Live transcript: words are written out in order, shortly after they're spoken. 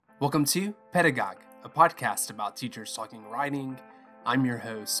Welcome to Pedagogue, a podcast about teachers talking writing. I'm your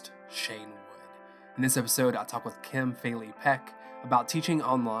host, Shane Wood. In this episode, I'll talk with Kim Faley Peck about teaching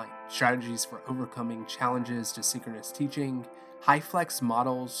online, strategies for overcoming challenges to synchronous teaching, HyFlex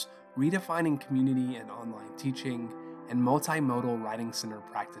models, redefining community and online teaching, and multimodal Writing Center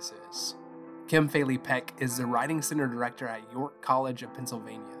practices. Kim Faley Peck is the Writing Center Director at York College of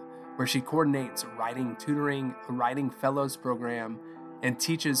Pennsylvania, where she coordinates writing tutoring, a Writing Fellows program, and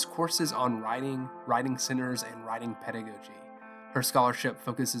teaches courses on writing, writing centers, and writing pedagogy. Her scholarship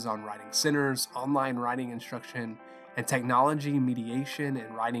focuses on writing centers, online writing instruction, and technology mediation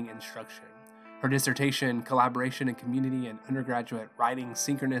and writing instruction. Her dissertation, Collaboration in Community and Undergraduate Writing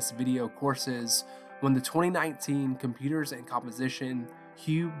Synchronous Video Courses, won the 2019 Computers and Composition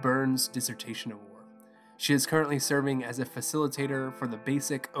Hugh Burns Dissertation Award. She is currently serving as a facilitator for the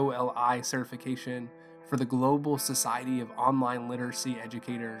Basic OLI certification for the Global Society of Online Literacy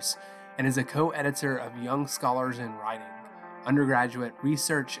Educators and is a co-editor of Young Scholars in Writing, Undergraduate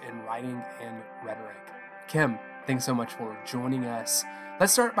Research in Writing and Rhetoric. Kim, thanks so much for joining us.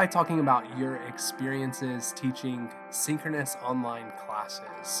 Let's start by talking about your experiences teaching synchronous online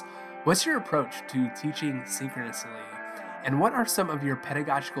classes. What's your approach to teaching synchronously? And what are some of your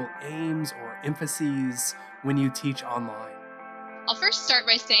pedagogical aims or emphases when you teach online? I'll first start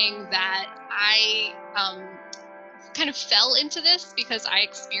by saying that I kind of fell into this because I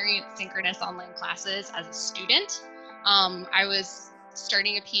experienced synchronous online classes as a student. I was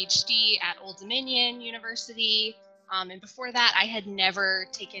starting a PhD at Old Dominion University, and before that, I had never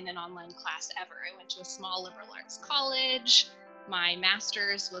taken an online class ever. I went to a small liberal arts college. My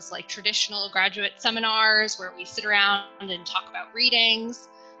master's was like traditional graduate seminars where we sit around and talk about readings,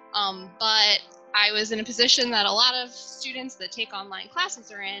 but I was in a position that a lot of students that take online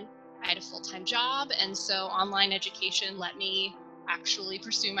classes are in. I had a full-time job, and so online education let me actually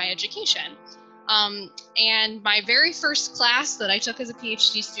pursue my education. And my very first class that I took as a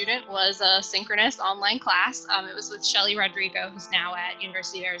PhD student was a synchronous online class. It was with Shelly Rodrigo, who's now at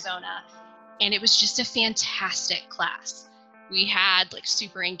University of Arizona, and it was just a fantastic class. We had like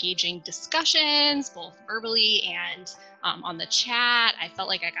super engaging discussions, both verbally and on the chat. I felt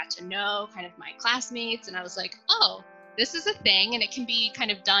like I got to know kind of my classmates, and I was like, oh, this is a thing, and it can be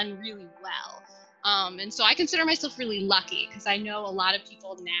kind of done really well. And so I consider myself really lucky because I know a lot of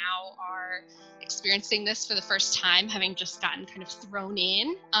people now are experiencing this for the first time, having just gotten kind of thrown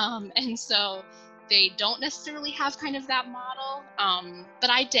in. And so they don't necessarily have kind of that model, but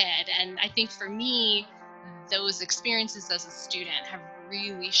I did. And I think for me, those experiences as a student have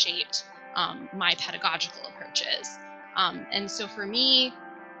really shaped my pedagogical approaches. And so for me,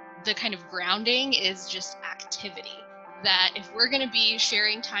 the kind of grounding is just activity. That if we're going to be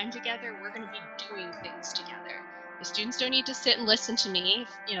sharing time together, we're going to be doing things together. The students don't need to sit and listen to me.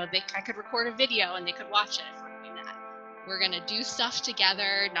 I could record a video and they could watch it if we're doing that. We're going to do stuff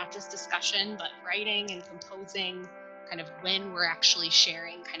together, not just discussion, but writing and composing kind of when we're actually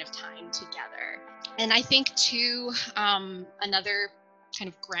sharing kind of time together. And I think too, another kind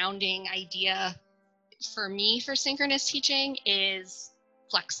of grounding idea for me for synchronous teaching is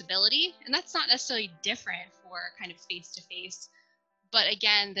flexibility. And that's not necessarily different for kind of face-to-face. But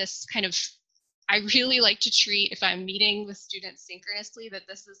again, this kind of, I really like to treat, if I'm meeting with students synchronously, that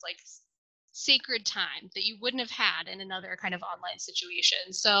this is like sacred time that you wouldn't have had in another kind of online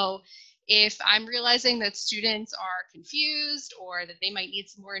situation. So if I'm realizing that students are confused or that they might need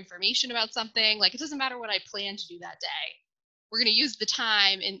some more information about something, like it doesn't matter what I plan to do that day. We're going to use the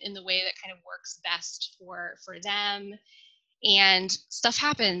time in the way that kind of works best for them. And stuff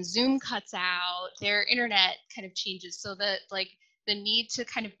happens, Zoom cuts out, their internet kind of changes, so that like the need to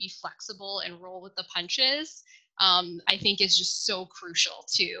kind of be flexible and roll with the punches, I think is just so crucial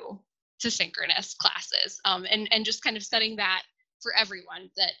to synchronous classes. And just kind of setting that for everyone,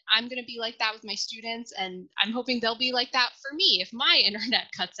 that I'm going to be like that with my students, and I'm hoping they'll be like that for me if my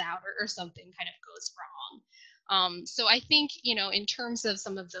internet cuts out or something kind of goes wrong. So I think, in terms of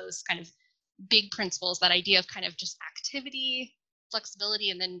some of those kind of big principles, that idea of kind of just activity, flexibility,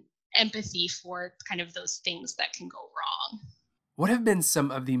 and then empathy for kind of those things that can go wrong. What have been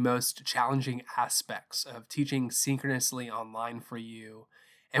some of the most challenging aspects of teaching synchronously online for you?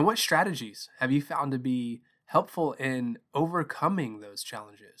 And what strategies have you found to be helpful in overcoming those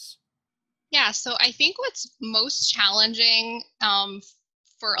challenges? Yeah, so I think what's most challenging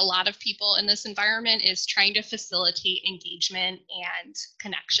for a lot of people in this environment is trying to facilitate engagement and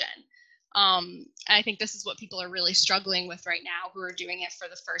connection. I think this is what people are really struggling with right now who are doing it for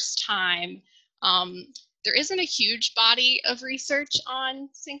the first time. There isn't a huge body of research on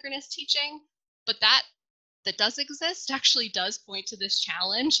synchronous teaching, but that that does exist actually does point to this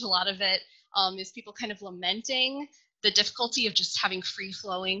challenge. A lot of it is people kind of lamenting the difficulty of just having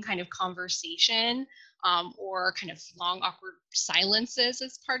free-flowing kind of conversation, or kind of long, awkward silences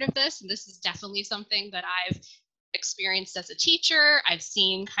as part of this. And this is definitely something that I've experienced as a teacher. I've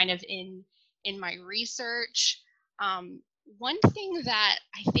seen kind of in my research. One thing that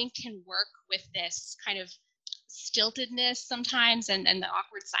I think can work with this kind of stiltedness sometimes and the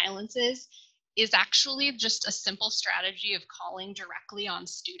awkward silences is actually just a simple strategy of calling directly on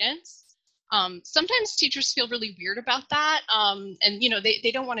students. Sometimes teachers feel really weird about that, and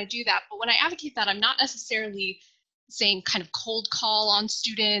they don't want to do that. But when I advocate that, I'm not necessarily saying kind of cold call on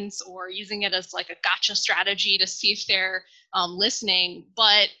students or using it as like a gotcha strategy to see if they're listening,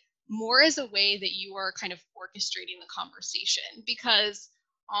 but more as a way that you are kind of orchestrating the conversation. Because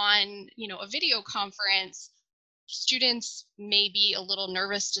on a video conference, students may be a little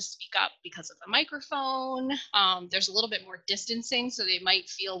nervous to speak up because of the microphone. There's a little bit more distancing, so they might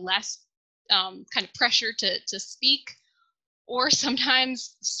feel less kind of pressure to speak. Or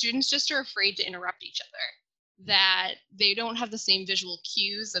sometimes students just are afraid to interrupt each other, that they don't have the same visual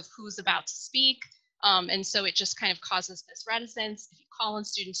cues of who's about to speak. And so it just kind of causes this reticence. If you call on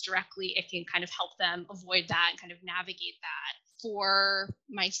students directly, it can kind of help them avoid that and kind of navigate that. For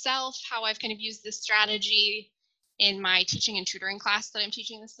myself, how I've kind of used this strategy in my teaching and tutoring class that I'm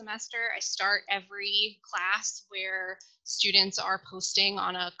teaching this semester, I start every class where students are posting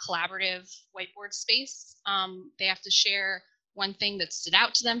on a collaborative whiteboard space. They have to share one thing that stood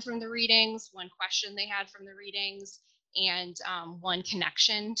out to them from the readings, one question they had from the readings, and one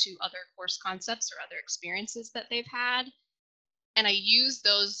connection to other course concepts or other experiences that they've had. And I use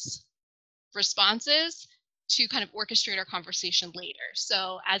those responses to kind of orchestrate our conversation later.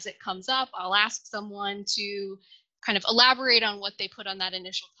 So as it comes up, I'll ask someone to kind of elaborate on what they put on that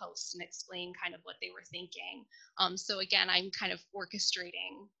initial post and explain kind of what they were thinking. So again, I'm kind of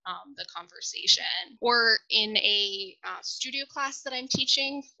orchestrating the conversation. Or in a studio class that I'm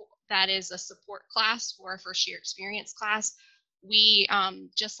teaching, that is a support class for our first year experience class, we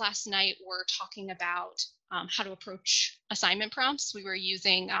just last night were talking about how to approach assignment prompts. We were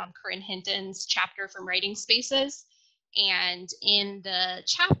using Corinne Hinton's chapter from Writing Spaces. And in the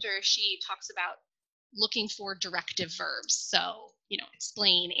chapter, she talks about looking for directive verbs. So,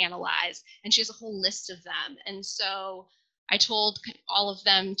 explain, analyze, and she has a whole list of them. And so I told all of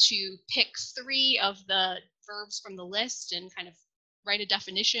them to pick 3 of the verbs from the list and kind of write a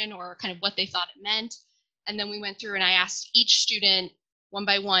definition or kind of what they thought it meant. And then we went through and I asked each student one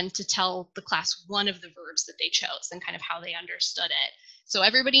by one to tell the class one of the verbs that they chose and kind of how they understood it. So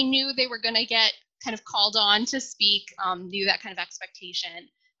everybody knew they were going to get kind of called on to speak, knew that kind of expectation.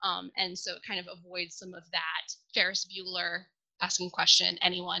 And so it kind of avoids some of that Ferris Bueller asking question,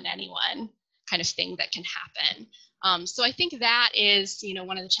 anyone kind of thing that can happen. So I think that is,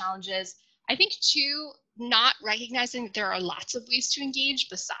 one of the challenges. I think too, not recognizing that there are lots of ways to engage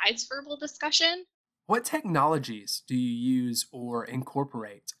besides verbal discussion. What technologies do you use or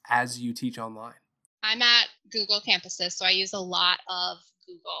incorporate as you teach online? I'm at Google campuses, so I use a lot of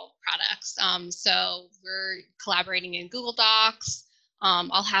Google products. So we're collaborating in Google Docs.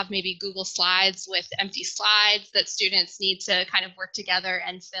 I'll have maybe Google Slides with empty slides that students need to kind of work together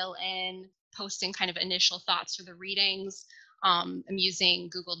and fill in, posting kind of initial thoughts for the readings. I'm using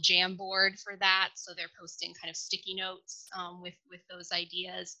Google Jamboard for that, so they're posting kind of sticky notes with those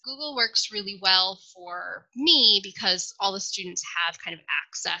ideas. Google works really well for me because all the students have kind of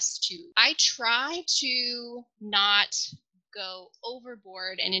access to. I try to not go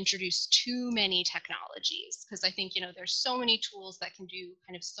overboard and introduce too many technologies because I think there's so many tools that can do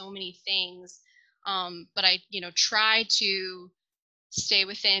kind of so many things, but I try to stay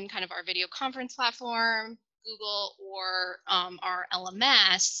within kind of our video conference platform, Google, or our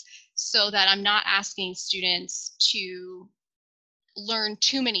LMS, so that I'm not asking students to learn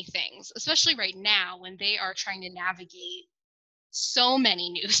too many things, especially right now when they are trying to navigate so many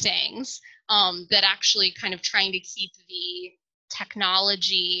new things, that actually kind of trying to keep the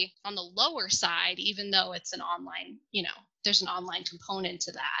technology on the lower side, even though it's an online, there's an online component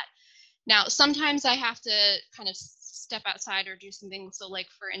to that. Now, sometimes I have to kind of step outside or do something. So like,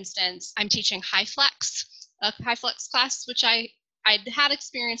 for instance, I'm teaching HyFlex, a HyFlex class, which I'd had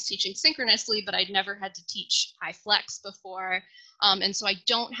experience teaching synchronously, but I'd never had to teach HyFlex before. And so I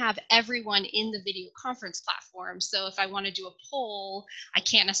don't have everyone in the video conference platform. So if I want to do a poll, I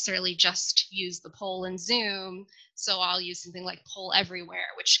can't necessarily just use the poll in Zoom. So I'll use something like Poll Everywhere,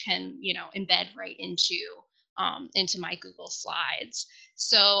 which can, embed right into my Google Slides.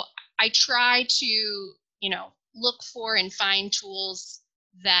 So I try to, look for and find tools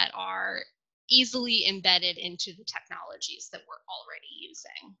that are easily embedded into the technologies that we're already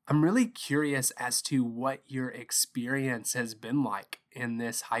using. I'm really curious as to what your experience has been like in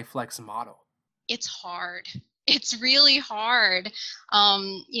this HyFlex model. It's hard. It's really hard.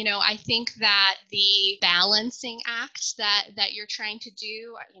 I think that the balancing act that you're trying to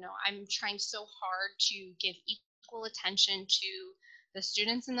do, I'm trying so hard to give equal attention to the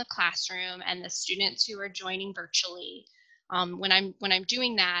students in the classroom and the students who are joining virtually. When I'm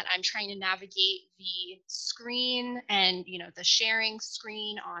doing that, I'm trying to navigate the screen and the sharing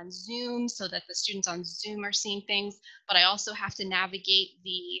screen on Zoom so that the students on Zoom are seeing things, but I also have to navigate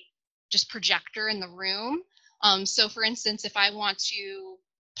the just projector in the room. So for instance, if I want to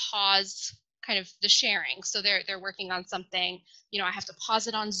pause kind of the sharing, so they're working on something, I have to pause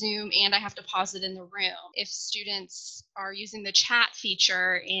it on Zoom and I have to pause it in the room. If students are using the chat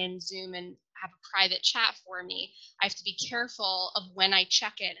feature in Zoom and have a private chat for me, I have to be careful of when I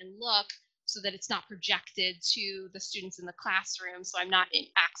check it and look so that it's not projected to the students in the classroom, so I'm not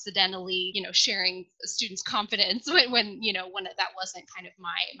accidentally sharing a student's confidence when that wasn't kind of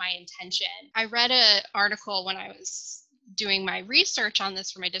my intention. I read an article when I was doing my research on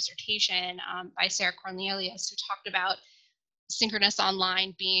this for my dissertation by Sarah Cornelius, who talked about synchronous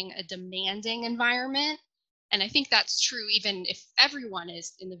online being a demanding environment. And I think that's true even if everyone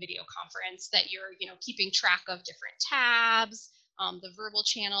is in the video conference, that you're keeping track of different tabs, the verbal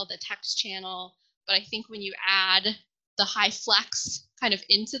channel, the text channel. But I think when you add the HyFlex kind of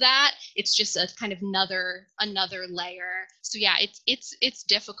into that, it's just a kind of another layer. So yeah, it's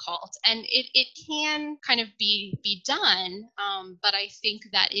difficult, and it can kind of be done. But I think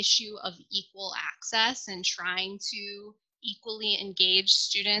that issue of equal access and trying to equally engage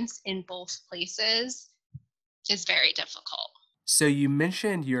students in both places is very difficult. So you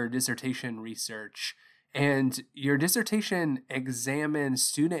mentioned your dissertation research, and your dissertation examined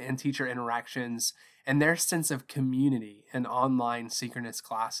student and teacher interactions and their sense of community in online synchronous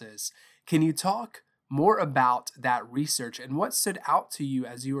classes. Can you talk more about that research and what stood out to you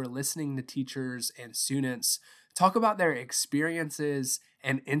as you were listening to teachers and students talk about their experiences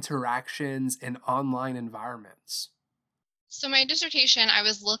and interactions in online environments? So my dissertation, I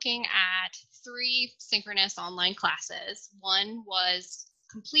was looking at 3 synchronous online classes. One was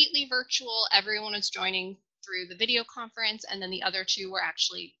completely virtual, everyone was joining through the video conference, and then the other 2 were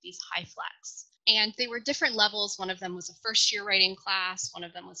actually these HyFlex. And they were different levels. One of them was a first year writing class, one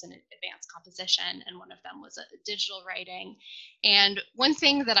of them was an advanced composition, and one of them was a digital writing. And one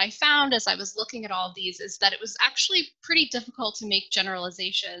thing that I found as I was looking at all of these is that it was actually pretty difficult to make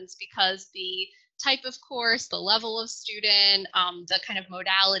generalizations, because the type of course, the level of student, the kind of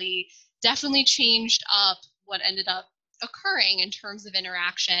modality definitely changed up what ended up occurring in terms of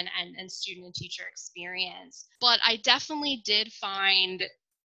interaction and student and teacher experience. But I definitely did find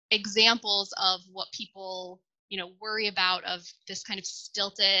examples of what people worry about, of this kind of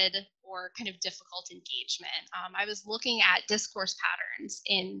stilted or kind of difficult engagement. I was looking at discourse patterns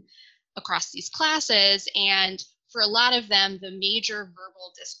across these classes, and for a lot of them, the major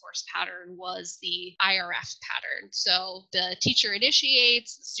verbal discourse pattern was the IRF pattern. So the teacher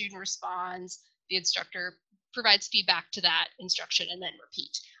initiates, the student responds, the instructor provides feedback to that instruction, and then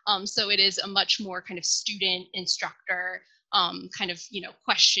repeat. So it is a much more kind of student instructor kind of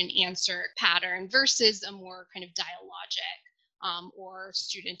question answer pattern versus a more kind of dialogic or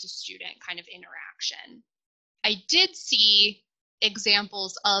student to student kind of interaction. I did see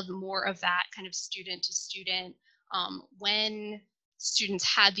examples of more of that kind of student to student when students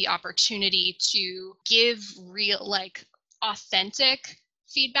had the opportunity to give real, like, authentic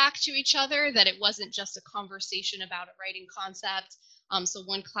feedback to each other, that it wasn't just a conversation about a writing concept. So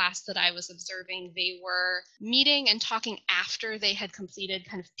one class that I was observing, they were meeting and talking after they had completed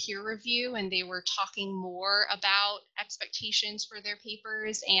kind of peer review, and they were talking more about expectations for their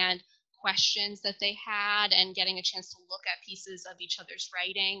papers and questions that they had, and getting a chance to look at pieces of each other's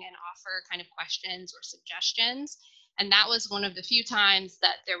writing and offer kind of questions or suggestions. And that was one of the few times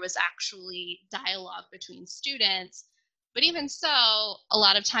that there was actually dialogue between students. But even so, a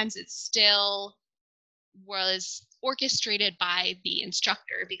lot of times it still was orchestrated by the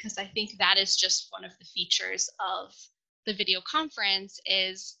instructor, because I think that is just one of the features of the video conference,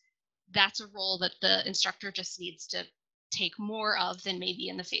 is that's a role that the instructor just needs to take more of than maybe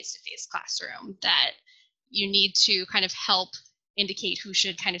in the face-to-face classroom, that you need to kind of help indicate who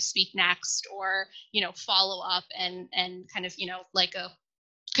should kind of speak next, or follow up and kind of like a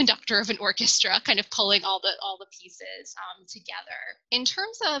conductor of an orchestra, kind of pulling all the pieces together. In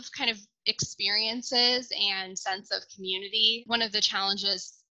terms of kind of experiences and sense of community, one of the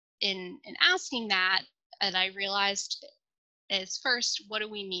challenges in asking that, and I realized is first, what do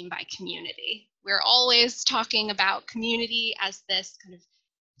we mean by community? We're always talking about community as this kind of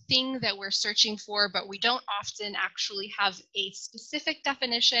thing that we're searching for, but we don't often actually have a specific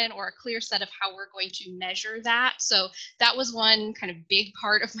definition or a clear set of how we're going to measure that. So that was one kind of big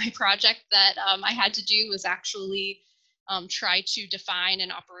part of my project that I had to do, was actually try to define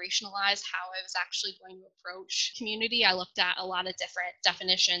and operationalize how I was actually going to approach community. I looked at a lot of different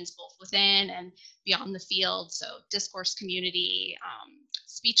definitions, both within and beyond the field. So discourse community,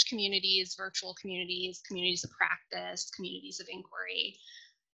 speech communities, virtual communities, communities of practice, communities of inquiry.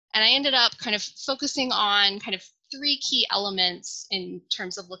 And I ended up kind of focusing on kind of three key elements in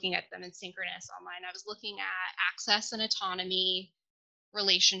terms of looking at them in synchronous online. I was looking at access and autonomy,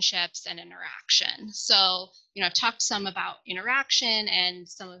 relationships, and interaction. So, I've talked some about interaction and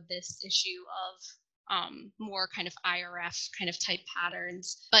some of this issue of more kind of IRF kind of type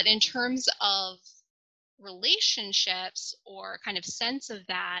patterns. But in terms of relationships, or kind of sense of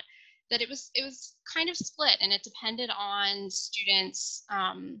that, that it was kind of split, and it depended on students'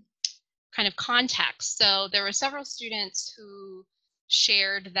 kind of context. So there were several students who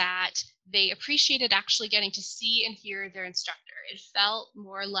shared that they appreciated actually getting to see and hear their instructor. It felt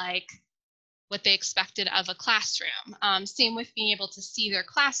more like what they expected of a classroom. Same with being able to see their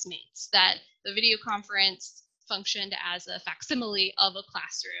classmates, that the video conference functioned as a facsimile of a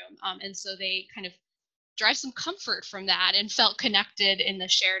classroom. And so they kind of derive some comfort from that and felt connected in the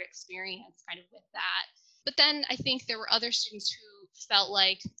shared experience kind of with that. But then I think there were other students who felt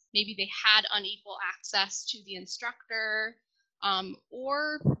like maybe they had unequal access to the instructor,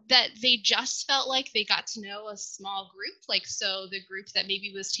 or that they just felt like they got to know a small group. Like, so the group that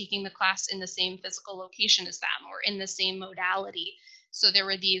maybe was taking the class in the same physical location as them or in the same modality. So there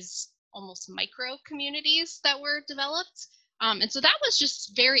were these almost micro communities that were developed. And so that was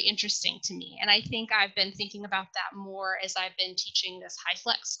just very interesting to me. And I think I've been thinking about that more as I've been teaching this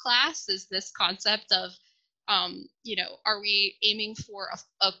HyFlex class, is this concept of, are we aiming for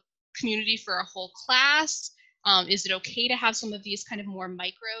a community for a whole class? Is it okay to have some of these kind of more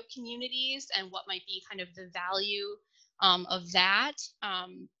micro communities, and what might be kind of the value of that?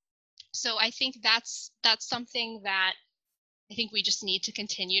 So I think that's something that I think we just need to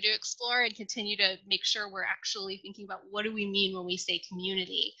continue to explore and continue to make sure we're actually thinking about, what do we mean when we say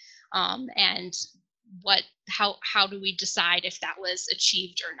community, and how do we decide if that was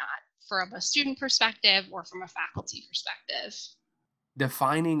achieved or not, from a student perspective or from a faculty perspective.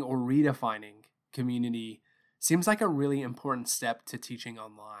 Defining or redefining community seems like a really important step to teaching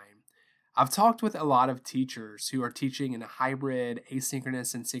online. I've talked with a lot of teachers who are teaching in a hybrid,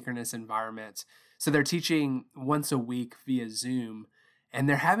 asynchronous, and synchronous environment. So they're teaching once a week via Zoom, and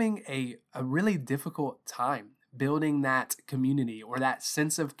they're having a really difficult time building that community or that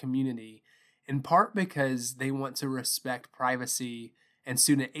sense of community, in part because they want to respect privacy and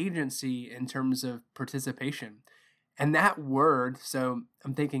student agency in terms of participation. And that word, so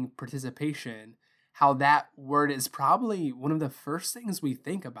I'm thinking participation, how that word is probably one of the first things we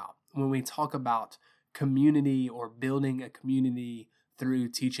think about when we talk about community or building a community through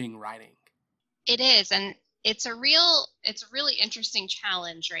teaching writing. It is, and it's a really interesting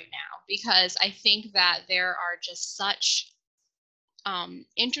challenge right now, because I think that there are just such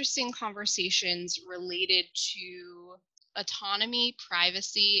interesting conversations related to autonomy,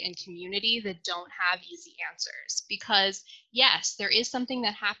 privacy, and community that don't have easy answers. Because yes, there is something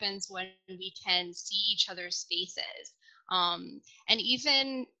that happens when we can see each other's faces. And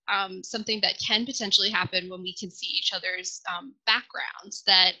even something that can potentially happen when we can see each other's backgrounds.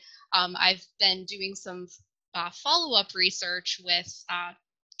 That I've been doing some follow-up research with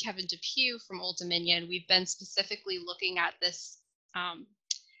Kevin Depew from Old Dominion. We've been specifically looking at this,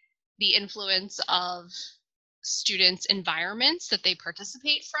 the influence of students' environments that they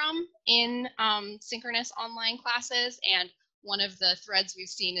participate from in synchronous online classes. And one of the threads we've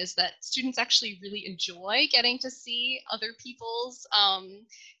seen is that students actually really enjoy getting to see other people's,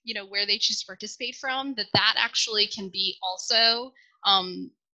 where they choose to participate from, that actually can be also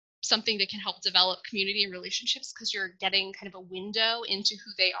something that can help develop community and relationships, because you're getting kind of a window into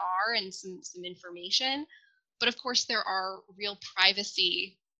who they are and some information. But of course, there are real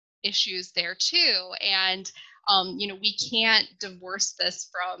privacy issues there too. And, we can't divorce this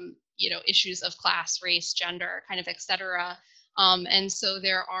from, issues of class, race, gender, kind of, et cetera. And so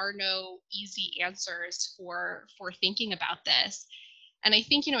there are no easy answers for thinking about this. And I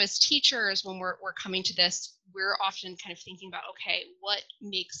think, as teachers, when we're coming to this, we're often kind of thinking about, okay, what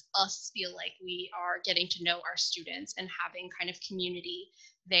makes us feel like we are getting to know our students and having kind of community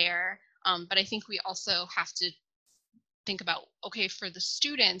there. But I think we also have to think about, okay, for the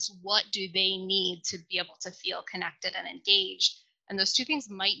students, what do they need to be able to feel connected and engaged? And those two things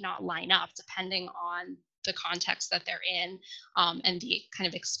might not line up depending on the context that they're in, and the kind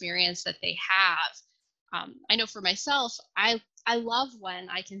of experience that they have. I know for myself, I love when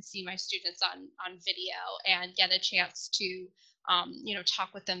I can see my students on video and get a chance to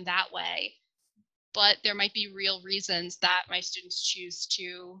talk with them that way. But there might be real reasons that my students choose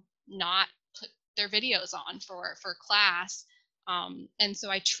to not put their videos on for class. And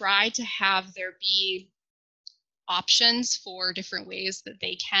so I try to have there be options for different ways that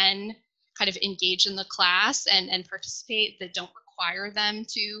they can kind of engage in the class and participate that don't require them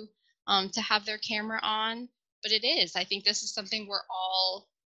to have their camera on. But I think this is something we're all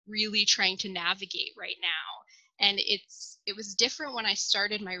really trying to navigate right now. And it was different when I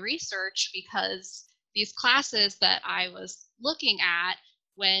started my research, because these classes that I was looking at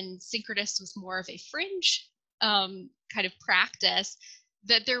when synchronous was more of a fringe kind of practice,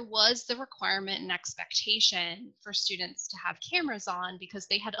 that there was the requirement and expectation for students to have cameras on because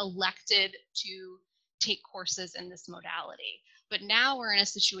they had elected to take courses in this modality. But now we're in a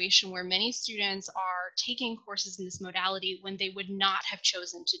situation where many students are taking courses in this modality when they would not have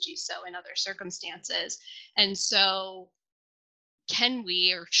chosen to do so in other circumstances. And so, can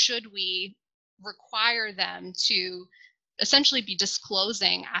we or should we require them to essentially be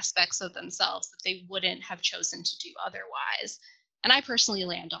disclosing aspects of themselves that they wouldn't have chosen to do otherwise? And I personally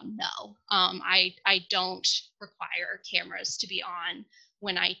land on no. I don't require cameras to be on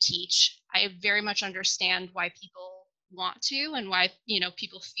when I teach. I very much understand why people want to, and why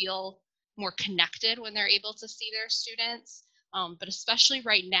people feel more connected when they're able to see their students. But especially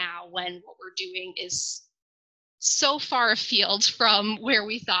right now, when what we're doing is so far afield from where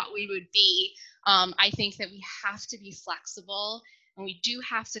we thought we would be, I think that we have to be flexible, and we do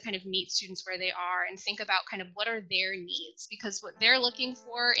have to kind of meet students where they are and think about kind of what are their needs, because what they're looking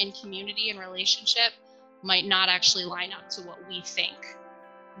for in community and relationship might not actually line up to what we think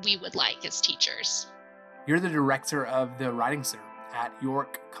we would like as teachers. You're the director of the Writing Center at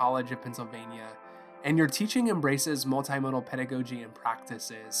York College of Pennsylvania, and your teaching embraces multimodal pedagogy and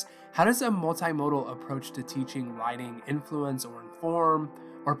practices. How does a multimodal approach to teaching writing influence or inform,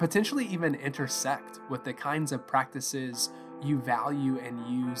 or potentially even intersect with the kinds of practices you value and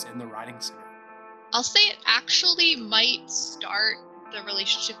use in the Writing Center? I'll say it actually might start the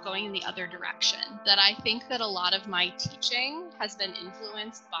relationship going in the other direction. That I think that a lot of my teaching has been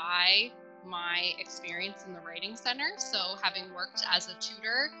influenced by my experience in the Writing Center. So, having worked as a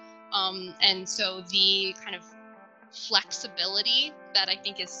tutor, and so the kind of flexibility that I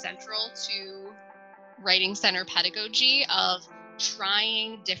think is central to Writing Center pedagogy of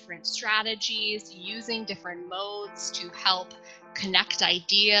trying different strategies, using different modes to help connect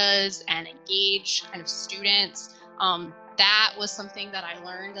ideas and engage kind of students. That was something that I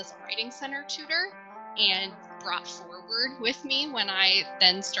learned as a Writing Center tutor and brought forward with me when I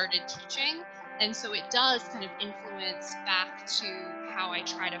then started teaching. And so it does kind of influence back to how I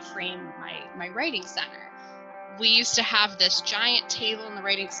try to frame my Writing Center. We used to have this giant table in the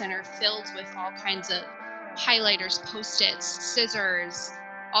Writing Center filled with all kinds of highlighters, Post-its, scissors,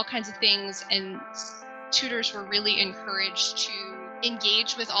 all kinds of things. And tutors were really encouraged to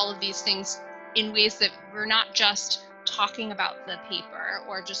engage with all of these things in ways that we're not just talking about the paper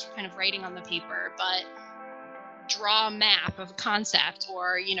or just kind of writing on the paper, but draw a map of a concept,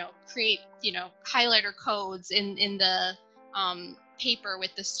 or create highlighter codes in the paper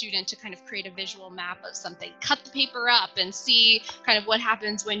with the student to kind of create a visual map of something. Cut the paper up and see kind of what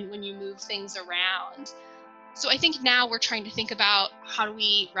happens when you move things around. So I think now we're trying to think about, how do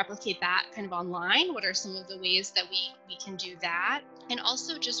we replicate that kind of online? What are some of the ways that we can do that? And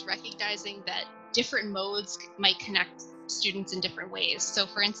also just recognizing that different modes might connect students in different ways. So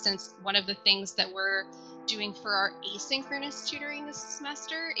for instance, one of the things that we're doing for our asynchronous tutoring this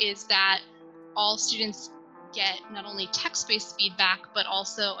semester is that all students get not only text-based feedback, but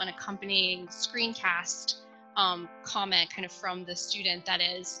also an accompanying screencast comment kind of from the student that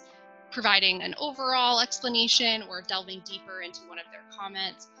is providing an overall explanation or delving deeper into one of their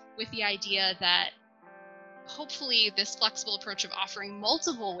comments, with the idea that hopefully this flexible approach of offering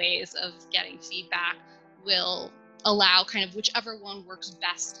multiple ways of getting feedback will allow kind of whichever one works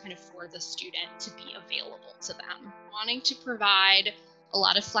best kind of for the student to be available to them. Wanting to provide a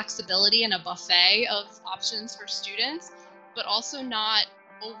lot of flexibility and a buffet of options for students, but also not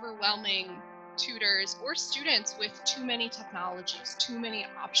overwhelming tutors or students with too many technologies, too many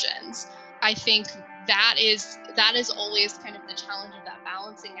options. I think that is always kind of the challenge of that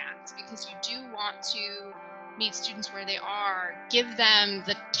balancing act, because you do want to meet students where they are, give them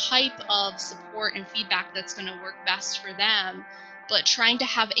the type of support and feedback that's going to work best for them. But trying to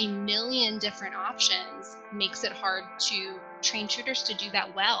have a million different options makes it hard to train tutors to do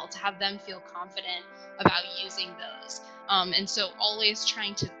that well, to have them feel confident about using those. And so always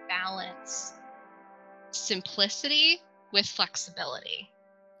trying to balance simplicity with flexibility.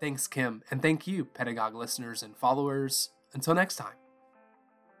 Thanks, Kim, and thank you, Pedagogue listeners and followers. Until next time.